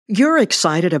You're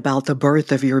excited about the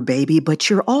birth of your baby, but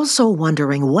you're also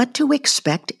wondering what to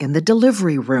expect in the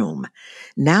delivery room.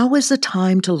 Now is the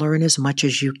time to learn as much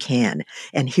as you can.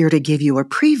 And here to give you a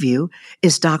preview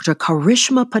is Dr.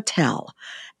 Karishma Patel,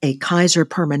 a Kaiser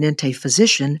Permanente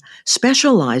physician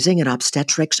specializing in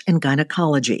obstetrics and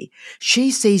gynecology.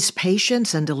 She sees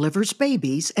patients and delivers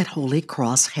babies at Holy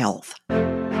Cross Health.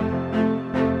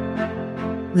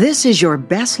 This is your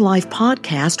Best Life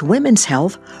Podcast, Women's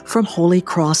Health from Holy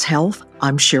Cross Health.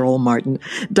 I'm Cheryl Martin.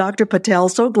 Dr. Patel,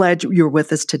 so glad you're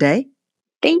with us today.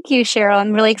 Thank you, Cheryl.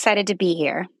 I'm really excited to be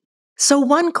here. So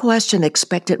one question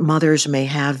expectant mothers may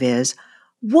have is,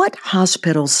 what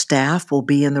hospital staff will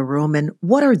be in the room and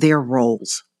what are their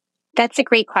roles? That's a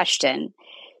great question.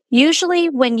 Usually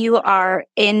when you are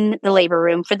in the labor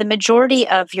room, for the majority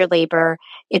of your labor,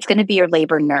 it's going to be your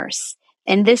labor nurse.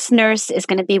 And this nurse is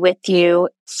going to be with you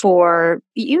for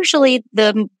usually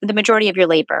the majority of your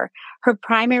labor. Her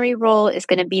primary role is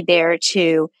going to be there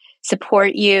to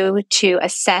support you, to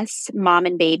assess mom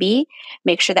and baby,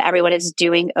 make sure that everyone is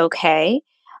doing okay.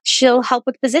 She'll help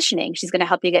with positioning. She's going to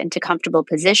help you get into comfortable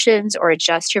positions or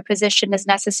adjust your position as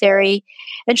necessary.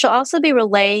 And she'll also be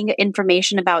relaying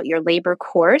information about your labor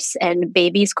course and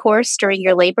baby's course during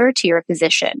your labor to your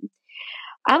physician.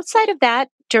 Outside of that,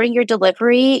 during your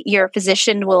delivery, your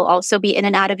physician will also be in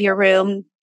and out of your room,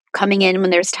 coming in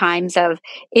when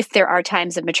if there are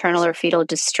times of maternal or fetal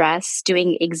distress,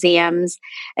 doing exams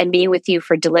and being with you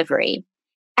for delivery.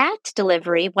 At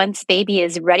delivery, once baby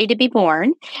is ready to be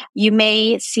born, you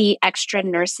may see extra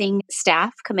nursing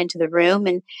staff come into the room,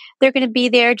 and they're going to be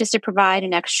there just to provide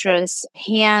an extra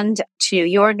hand to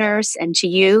your nurse and to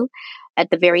you at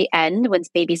the very end once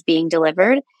baby's being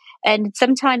delivered. And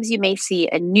sometimes you may see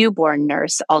a newborn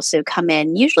nurse also come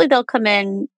in. Usually they'll come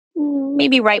in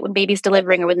maybe right when baby's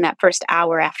delivering or within that first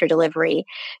hour after delivery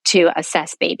to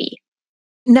assess baby.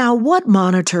 Now, what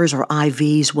monitors or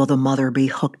IVs will the mother be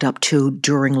hooked up to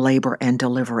during labor and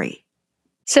delivery?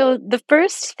 So the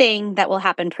first thing that will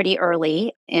happen pretty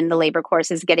early in the labor course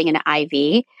is getting an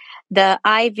IV. The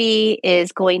IV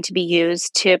is going to be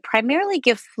used to primarily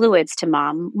give fluids to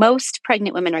mom. Most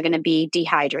pregnant women are going to be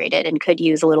dehydrated and could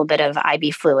use a little bit of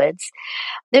IV fluids.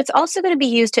 It's also going to be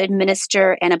used to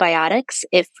administer antibiotics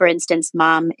if, for instance,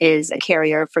 mom is a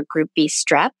carrier for Group B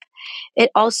strep. It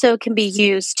also can be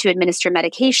used to administer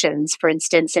medications, for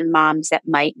instance, in moms that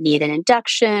might need an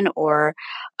induction or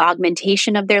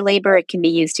augmentation of their labor. It can be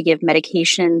used to give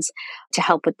medications to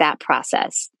help with that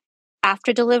process.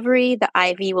 After delivery, the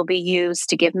IV will be used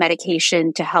to give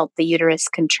medication to help the uterus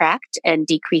contract and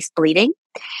decrease bleeding.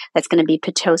 That's going to be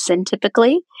Pitocin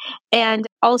typically. And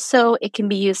also it can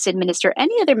be used to administer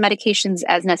any other medications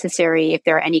as necessary if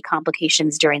there are any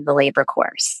complications during the labor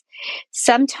course.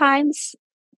 Sometimes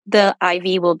the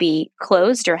IV will be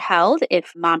closed or held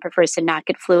if mom prefers to not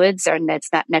get fluids or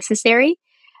that's not necessary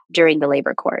during the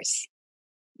labor course.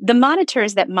 The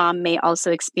monitors that mom may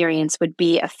also experience would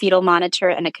be a fetal monitor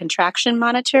and a contraction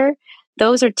monitor.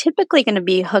 Those are typically going to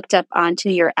be hooked up onto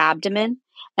your abdomen,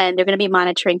 and they're going to be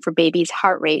monitoring for baby's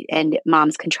heart rate and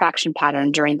mom's contraction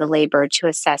pattern during the labor to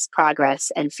assess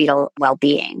progress and fetal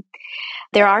well-being.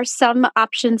 There are some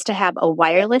options to have a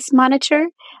wireless monitor.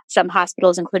 Some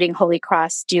hospitals, including Holy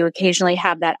Cross, do occasionally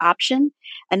have that option,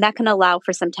 and that can allow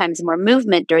for sometimes more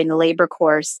movement during the labor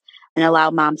course and allow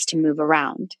moms to move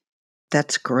around.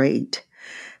 That's great.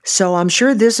 So I'm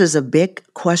sure this is a big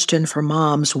question for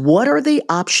moms. What are the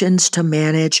options to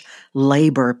manage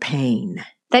labor pain?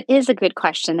 That is a good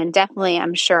question, and definitely,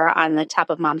 I'm sure, on the top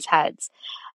of moms' heads.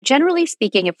 Generally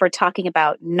speaking, if we're talking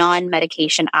about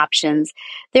non-medication options,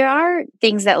 there are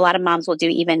things that a lot of moms will do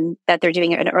even that they're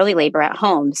doing in early labor at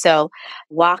home. So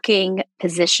walking,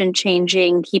 position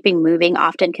changing, keeping moving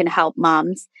often can help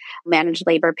moms manage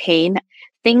labor pain.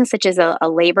 Things such as a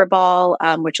labor ball,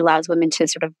 which allows women to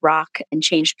sort of rock and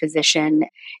change position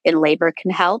in labor,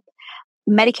 can help.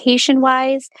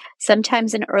 Medication-wise,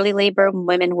 sometimes in early labor,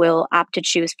 women will opt to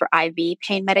choose for IV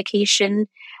pain medication.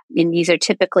 And these are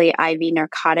typically IV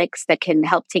narcotics that can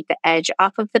help take the edge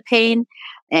off of the pain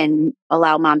and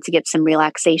allow mom to get some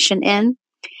relaxation in.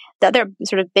 The other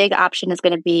sort of big option is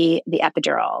going to be the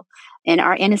epidural. And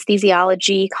our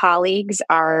anesthesiology colleagues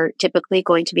are typically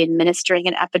going to be administering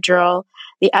an epidural.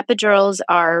 The epidurals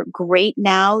are great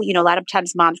now. A lot of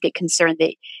times moms get concerned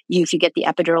that if you get the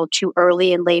epidural too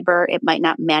early in labor, it might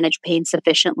not manage pain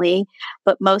sufficiently.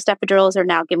 But most epidurals are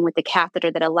now given with a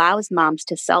catheter that allows moms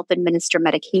to self-administer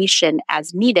medication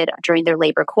as needed during their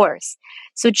labor course.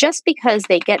 So just because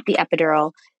they get the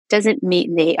epidural doesn't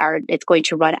mean it's going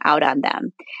to run out on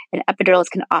them. And epidurals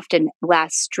can often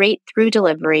last straight through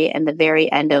delivery and the very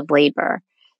end of labor.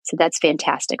 So that's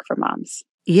fantastic for moms.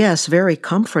 Yes, very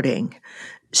comforting.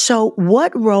 So,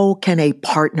 what role can a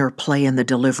partner play in the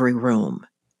delivery room?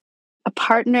 A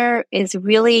partner is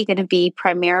really going to be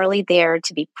primarily there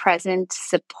to be present,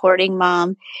 supporting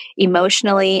mom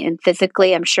emotionally and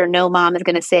physically. I'm sure no mom is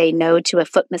going to say no to a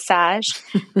foot massage.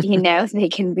 They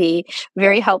can be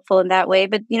very helpful in that way.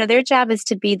 But, their job is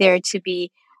to be there to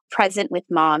be present with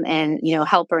mom and,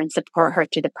 help her and support her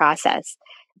through the process.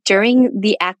 During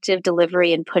the active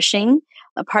delivery and pushing,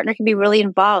 a partner can be really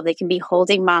involved. They can be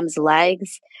holding mom's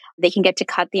legs. They can get to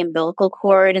cut the umbilical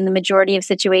cord in the majority of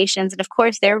situations. And of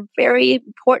course, they're very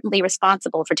importantly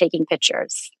responsible for taking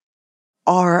pictures.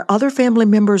 Are other family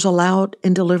members allowed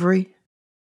in delivery?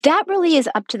 That really is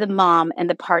up to the mom and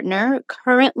the partner.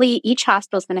 Currently, each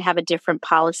hospital is going to have a different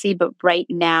policy, but right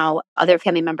now, other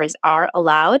family members are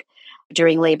allowed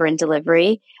during labor and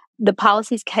delivery. The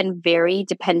policies can vary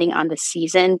depending on the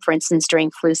season. For instance,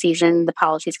 during flu season, the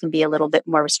policies can be a little bit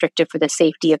more restrictive for the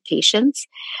safety of patients.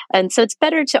 And so it's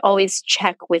better to always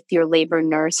check with your labor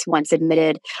nurse once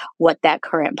admitted what that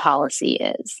current policy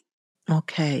is.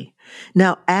 Okay.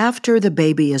 Now, after the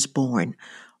baby is born,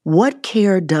 what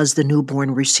care does the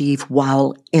newborn receive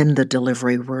while in the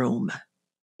delivery room?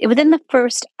 Within the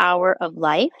first hour of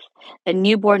life, a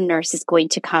newborn nurse is going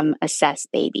to come assess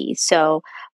baby. So,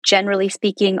 generally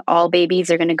speaking, all babies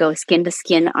are going to go skin to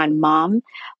skin on mom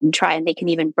and they can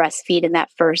even breastfeed in that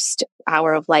first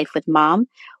hour of life with mom.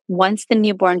 Once the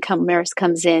newborn nurse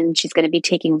comes in, she's going to be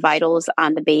taking vitals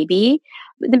on the baby.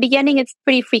 In the beginning, it's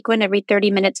pretty frequent, every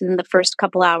 30 minutes in the first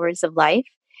couple hours of life.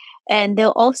 And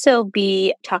they'll also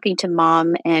be talking to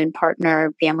mom and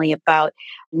partner family about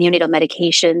neonatal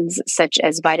medications such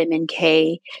as vitamin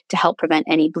K to help prevent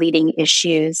any bleeding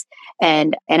issues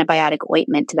and antibiotic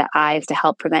ointment to the eyes to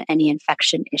help prevent any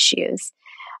infection issues.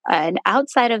 And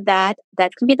outside of that,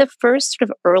 that can be the first sort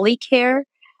of early care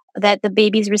that the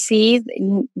babies receive.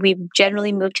 We've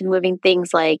generally moved to moving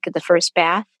things like the first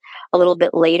bath a little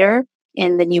bit later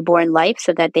in the newborn life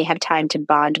so that they have time to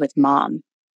bond with mom.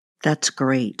 That's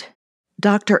great.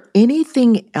 Doctor,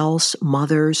 anything else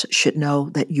mothers should know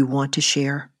that you want to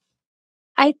share?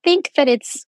 I think that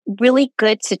it's really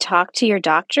good to talk to your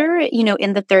doctor,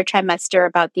 in the third trimester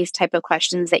about these type of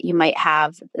questions that you might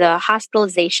have. The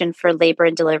hospitalization for labor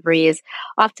and delivery is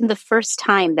often the first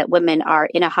time that women are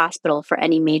in a hospital for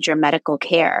any major medical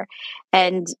care.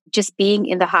 And just being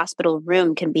in the hospital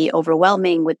room can be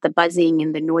overwhelming with the buzzing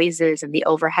and the noises and the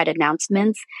overhead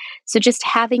announcements. So just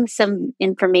having some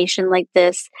information like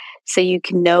this so you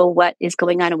can know what is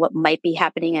going on and what might be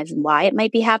happening and why it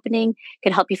might be happening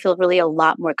can help you feel really a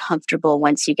lot more comfortable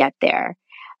once you get there.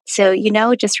 So,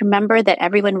 just remember that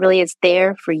everyone really is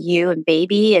there for you and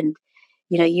baby and,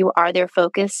 you are their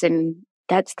focus and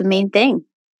that's the main thing.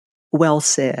 Well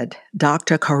said.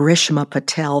 Dr. Karishma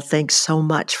Patel, thanks so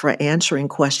much for answering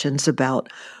questions about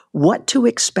what to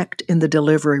expect in the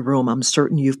delivery room. I'm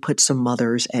certain you've put some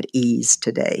mothers at ease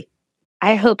today.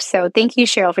 I hope so. Thank you,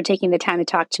 Cheryl, for taking the time to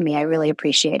talk to me. I really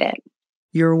appreciate it.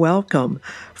 You're welcome.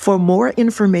 For more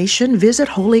information, visit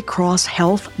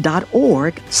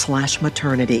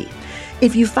holycrosshealth.org/maternity.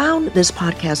 If you found this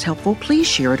podcast helpful, please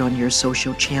share it on your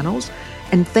social channels.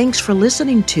 And thanks for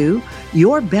listening to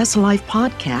Your Best Life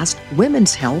podcast,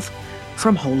 Women's Health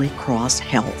from Holy Cross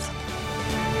Health.